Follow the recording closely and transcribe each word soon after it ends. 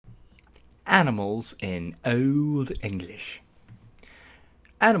Animals in Old English.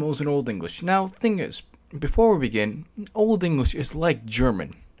 Animals in Old English. Now, thing is, before we begin, Old English is like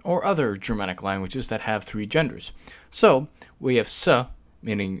German or other Germanic languages that have three genders. So, we have se,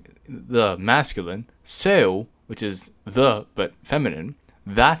 meaning the masculine, seu, which is the but feminine,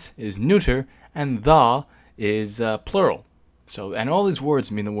 that is neuter, and the is plural. So, and all these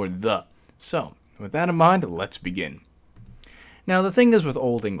words mean the word the. So, with that in mind, let's begin. Now, the thing is with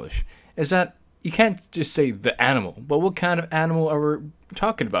Old English is that you can't just say the animal, but what kind of animal are we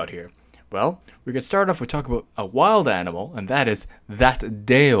talking about here? Well, we could start off with talking about a wild animal, and that is that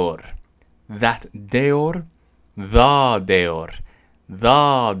deor. That deor, the deor,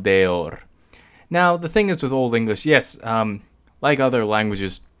 the deor. Now, the thing is with Old English, yes, like other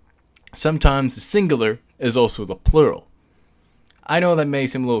languages, sometimes the singular is also the plural. I know that may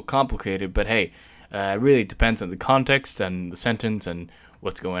seem a little complicated, but hey, it really depends on the context and the sentence and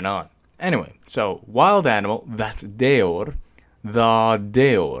what's going on. Anyway, so wild animal, that deor, the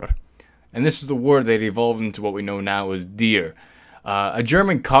deor. And this is the word that evolved into what we know now as deer. A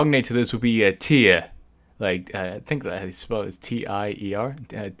German cognate to this would be a tier. Like, I think that I spell it as T-I-E-R.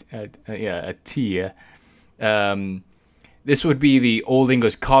 Yeah, a tier. This would be the Old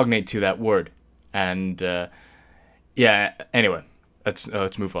English cognate to that word. And, yeah, anyway,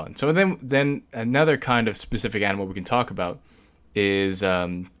 let's move on. So then another kind of specific animal we can talk about is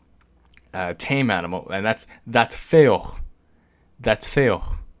tame animal, and that's that feoch. That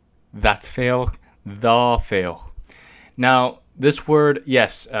feoch. That feoch. The feoch. Now, this word,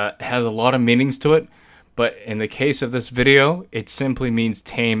 yes, has a lot of meanings to it, but in the case of this video, it simply means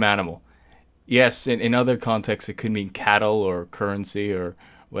tame animal. Yes, in other contexts, it could mean cattle or currency or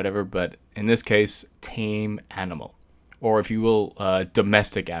whatever, but in this case, tame animal. Or if you will,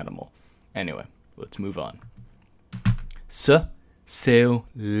 domestic animal. Anyway, let's move on. Seu,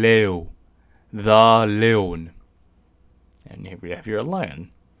 leo. The leon. And here we have your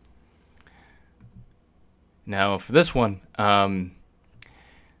lion. Now for this one, tiger,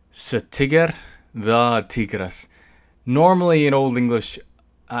 the tigras. Normally in Old English,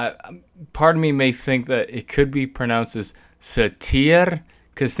 part of me may think that it could be pronounced as satir,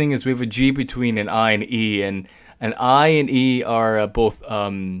 because thing is we have a G between an I and E, and an I and E are both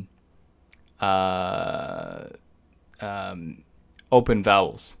open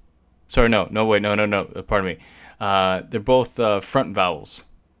vowels. Sorry, no, pardon me. They're both front vowels.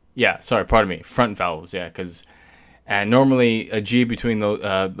 Yeah, sorry, pardon me, front vowels, yeah, and normally a G between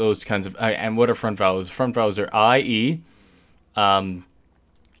those kinds of, and what are front vowels? Front vowels are I, E,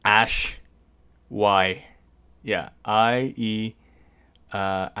 ash, Y. Yeah, I, E,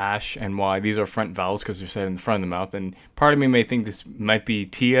 ash, and Y. These are front vowels because they're said in the front of the mouth, and part of me may think this might be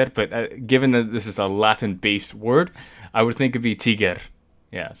tier, but given that this is a Latin-based word, I would think it'd be tiger.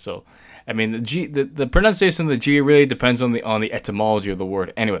 Yeah, so I mean the pronunciation of the G really depends on the etymology of the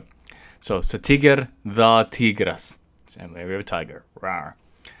word. Anyway, so tiger, the tigras. And we have a tiger. Rawr.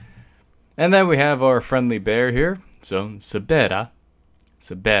 And then we have our friendly bear here. So sebera,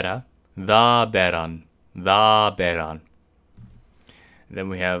 the beran, the beran. And then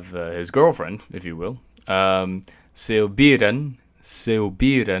we have his girlfriend, if you will. Seobiran,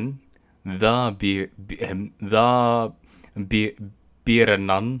 the biranan,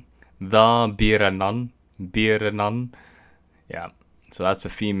 biranan. Yeah, so that's a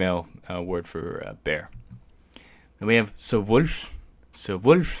female word for bear. And we have wolf, the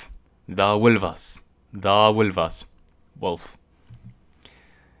wilvas, wolf.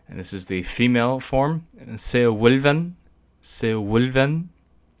 And this is the female form. Wilven, the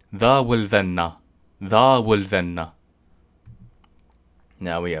wilvenna.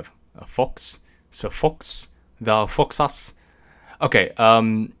 Now we have a fox, the foxas. Okay,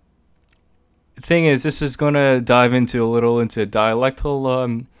 thing is, this is going to dive into a little into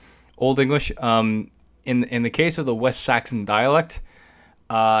dialectal Old English. In the case of the West Saxon dialect,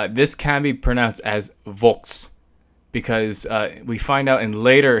 this can be pronounced as vox, because we find out in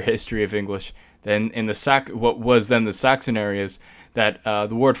later history of English, then in the what was then the Saxon areas, that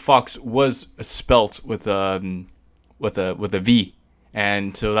the word fox was spelt with a V,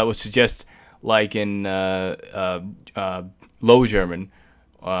 and so that would suggest, like in Low German,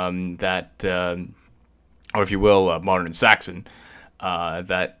 that or if you will, modern Saxon,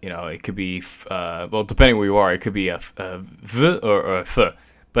 that it could be well, depending where you are, it could be a v or a f.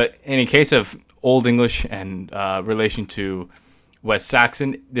 But in a case of Old English and relation to West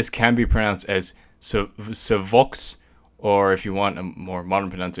Saxon, this can be pronounced as sevox, or if you want a more modern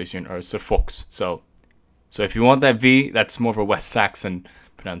pronunciation, or sefox. So if you want that V, that's more of a West Saxon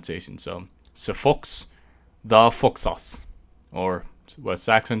pronunciation. So sefox, the foxas, or West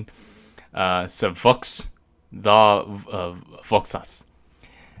Saxon, Se vox, the voxas.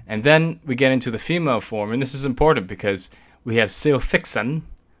 And then we get into the female form, and this is important because we have se fixen,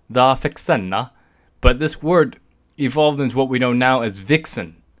 the fixenna, but this word evolved into what we know now as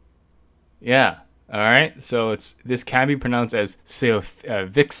vixen. Yeah, all right. So this can be pronounced as se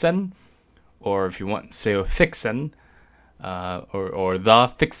vixen, or if you want se fixen, or the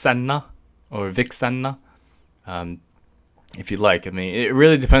fixenna, or vixenna. If you like. I mean, it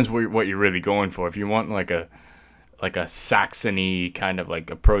really depends what you're really going for. If you want like a Saxony kind of like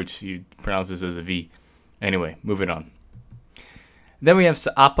approach, you pronounce this as a V. Anyway, moving on. Then we have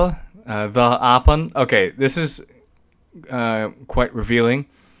Sa'apa, the Apan. Okay, this is quite revealing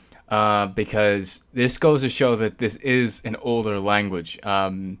because this goes to show that this is an older language.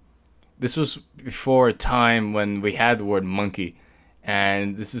 This was before a time when we had the word monkey,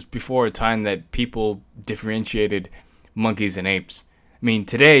 and this is before a time that people differentiated monkeys and apes. I mean,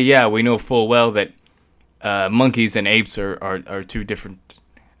 today, yeah, we know full well that monkeys and apes are two different.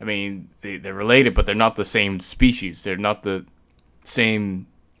 I mean, they're related, but they're not the same species. They're not the same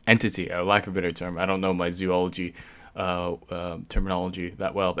entity, or lack of a better term. I don't know my zoology terminology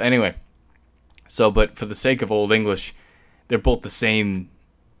that well. But anyway, but for the sake of Old English, they're both the same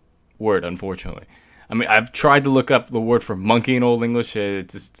word, unfortunately. I mean, I've tried to look up the word for monkey in Old English. It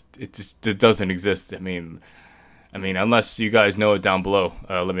just doesn't exist. I mean, unless you guys know it down below,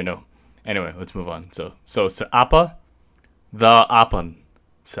 let me know. Anyway, let's move on. So Sa'apa, the Apan.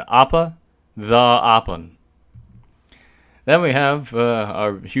 Sa'apa, the Apan. Then we have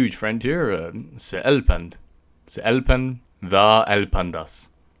our huge friend here, Se'elpand. Se'elpan, the Elpandas.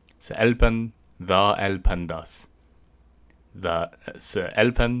 Se'elpan, the Elpandas.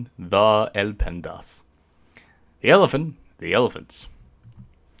 Se'elpan, the Elpandas. The elephant, the elephants.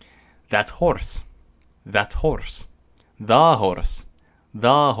 That horse. That horse. The horse.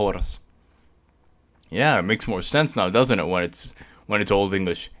 The horse. Yeah, it makes more sense now, doesn't it, when it's Old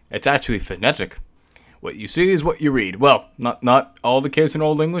English? It's actually phonetic. What you see is what you read. Well, not all the case in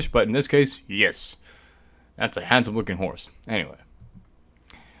Old English, but in this case, yes. That's a handsome-looking horse. Anyway.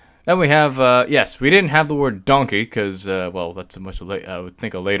 Then we have, yes, we didn't have the word donkey, because, well, that's I would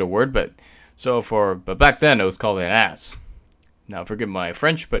think a later word, but back then it was called an ass. Now, forgive my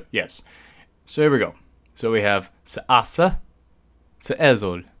French, but yes. So here we go. So we have se'asa,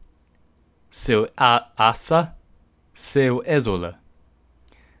 se'ezol, se'asa, se'ezola,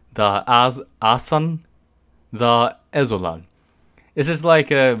 the asan, the ezolan. This is like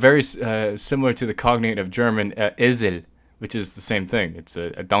very similar to the cognate of German esel, which is the same thing. It's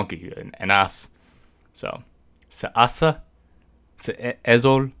a donkey, an ass. So se'asa,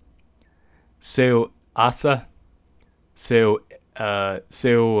 se'ezol, se'asa, se'ezola,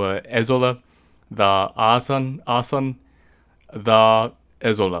 the asan, the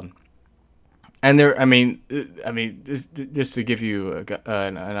ezolan. And there, I mean, just to give you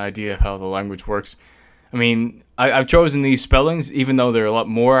an idea of how the language works. I mean, I've chosen these spellings, even though there are a lot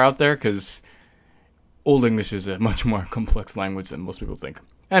more out there, because Old English is a much more complex language than most people think.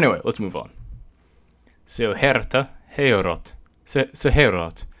 Anyway, let's move on. Seoherta, heorot,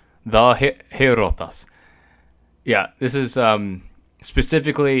 seherot, the herotas. Yeah, this is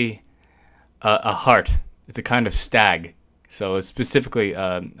specifically a hart. It's a kind of stag. So it's specifically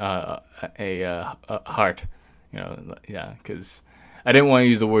a hart, you know, yeah, because I didn't want to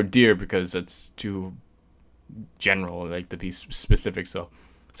use the word deer because it's too general, like to be specific. So,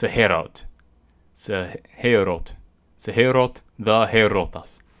 seherot, seherot, the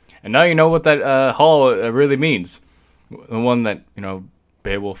herotas. And now you know what that hall really means. The one that, you know,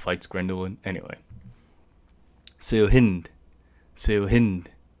 Beowulf fights Gwendolen. Anyway. Seohind,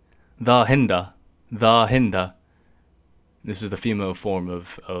 the hinda. This is the female form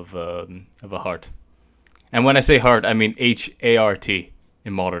of a hart. And when I say hart, I mean H-A-R-T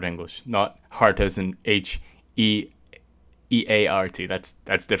in modern English, not heart as in H-E-E-A-R-T.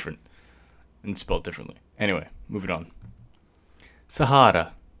 That's different and spelled differently. Anyway, moving on.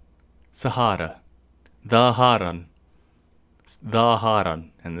 Sahara, the Haran,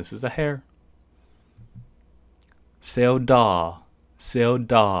 and this is a hare. Seoda,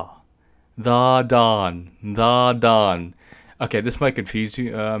 the Don. Okay, this might confuse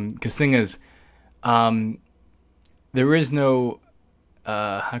you, because thing is, there is no,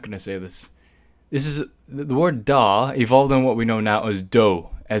 how can I say this? This is, the word da evolved in what we know now as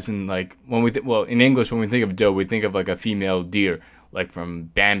doe, as in like, in English, when we think of doe, we think of like a female deer, like from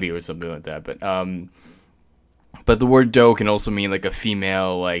Bambi or something like that, but the word doe can also mean like a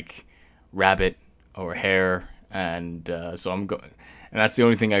female, like, rabbit or hare, and so and that's the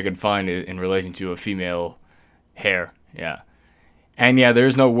only thing I could find in relation to a female hare, yeah. And yeah, there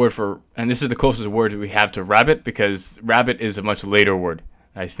is no word for, and this is the closest word we have to rabbit, because rabbit is a much later word.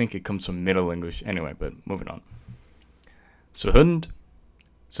 I think it comes from Middle English. Anyway, but moving on. So hund,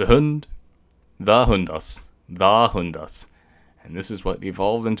 the hundas. And this is what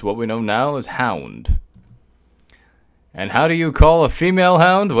evolved into what we know now as hound. And how do you call a female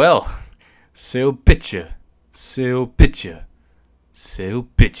hound? Well, seu pitcher, the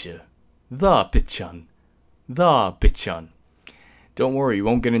pitchan. Don't worry, you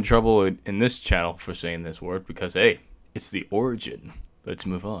won't get in trouble in this channel for saying this word, because, hey, it's the origin. Let's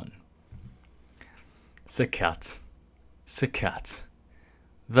move on. Sakat.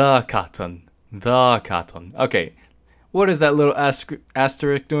 The cotton. Okay, what is that little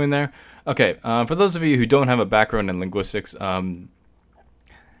asterisk doing there? Okay, for those of you who don't have a background in linguistics,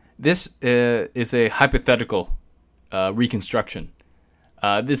 this is a hypothetical reconstruction.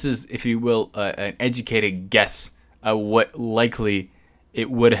 This is, if you will, an educated guess at what likely it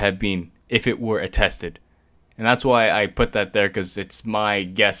would have been if it were attested. And that's why I put that there, because it's my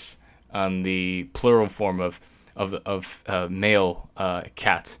guess on the plural form of male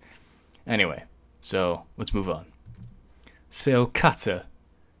cat. Anyway, so let's move on. Seokata.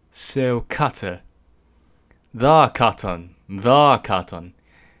 The cotton.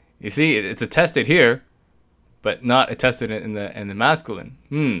 You see, it's attested here, but not attested in the masculine.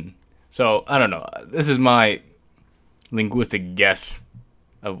 So I don't know. This is my linguistic guess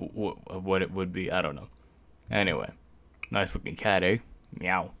of what it would be. I don't know. Anyway, nice looking cat, eh?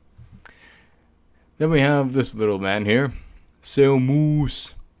 Meow. Then we have this little man here. Seu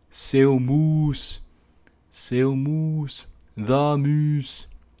moose. The moose.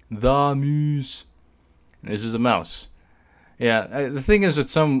 This is a mouse. Yeah, the thing is with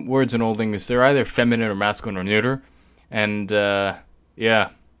some words in Old English, they're either feminine or masculine or neuter. And, yeah.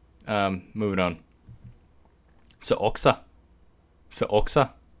 Moving on. Se oxa.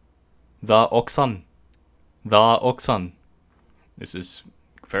 The oxen. This is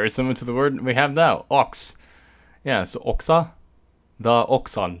very similar to the word we have now. Ox. Yeah, so oxa. The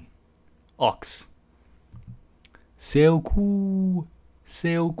oxen. Ox. Seoku.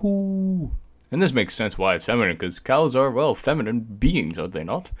 And this makes sense why it's feminine, because cows are, well, feminine beings, are they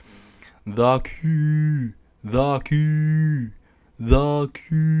not? The coo.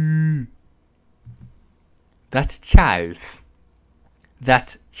 That's child.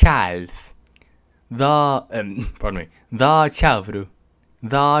 The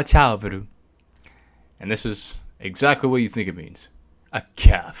chavru. And this is exactly what you think it means. A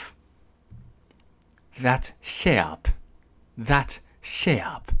calf. That shape. The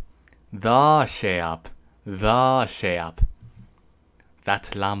shape.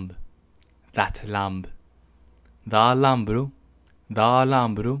 That lamb. The lambru.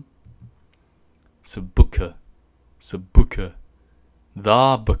 Sabuka.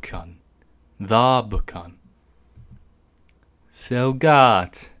 The buchan.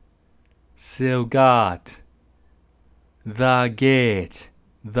 Selgat. The gate.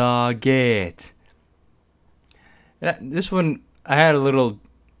 This one, I had a little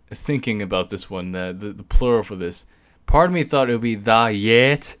thinking about this one, the plural for this. Part of me thought it would be the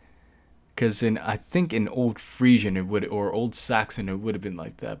yet, because I think in Old Frisian it would, or Old Saxon it would have been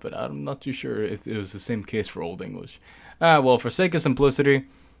like that, but I'm not too sure if it was the same case for Old English. Well, for sake of simplicity,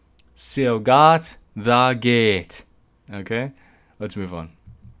 Selgat the gate. Okay, let's move on.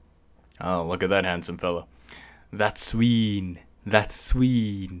 Oh, look at that handsome fella. That sween. The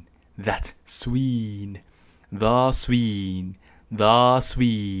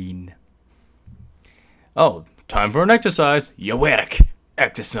sween. Oh, time for an exercise. Yawerk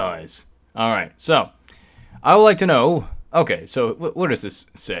exercise. Alright, so I would like to know. Okay, so what does this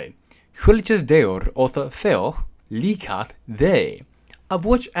say? Hulches deor otha feo likat they. Of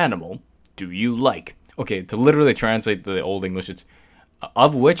which animal do you like? Okay, to literally translate the Old English, it's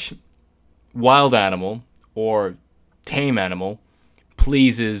of which wild animal or tame animal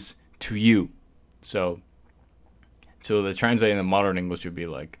pleases to you. So the translating in the modern English would be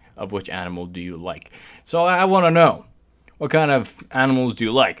like, of which animal do you like? So I want to know, what kind of animals do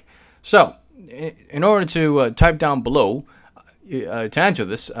you like? So in order to type down below, to answer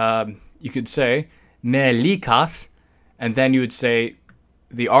this, you could say me likat, and then you would say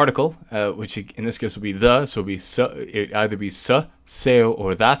the article, which in this case would be the, so it'd either be se,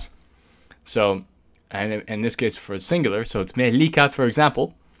 or that. So, and in this case for singular, so it's me likat, for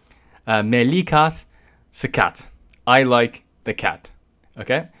example. Me likat se cat. I like the cat.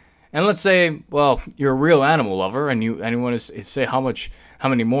 Okay? And let's say, well, you're a real animal lover, and you want to say how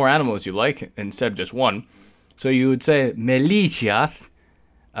many more animals you like instead of just one. So you would say me likat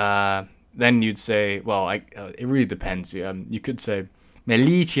then you'd say, well, it really depends. You could say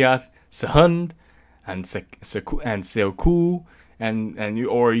meliciath sahund and seoku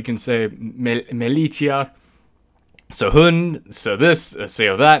or you can say meliciath sahund so this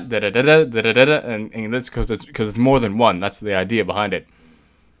so that da da da da da da da, and that's because it's more than one. That's the idea behind it.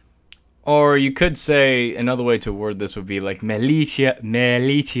 Or you could say another way to word this would be like meliciath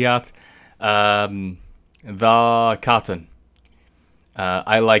the katten.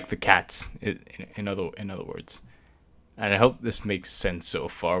 I like the cats. In other words, and I hope this makes sense so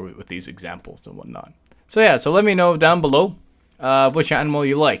far with these examples and whatnot. So yeah, so let me know down below which animal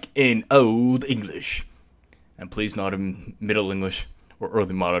you like in Old English, and please not in Middle English or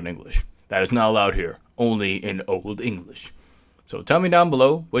Early Modern English. That is not allowed here. Only in Old English. So tell me down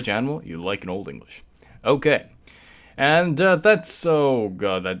below which animal you like in Old English. Okay. And that's, oh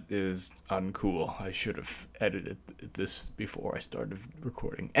god, that is uncool. I should have edited this before I started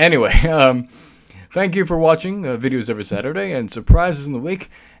recording. Anyway, thank you for watching videos every Saturday and surprises in the week.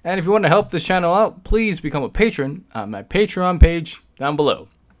 And if you want to help this channel out, please become a patron on my Patreon page down below.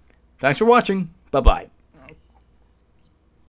 Thanks for watching. Bye-bye.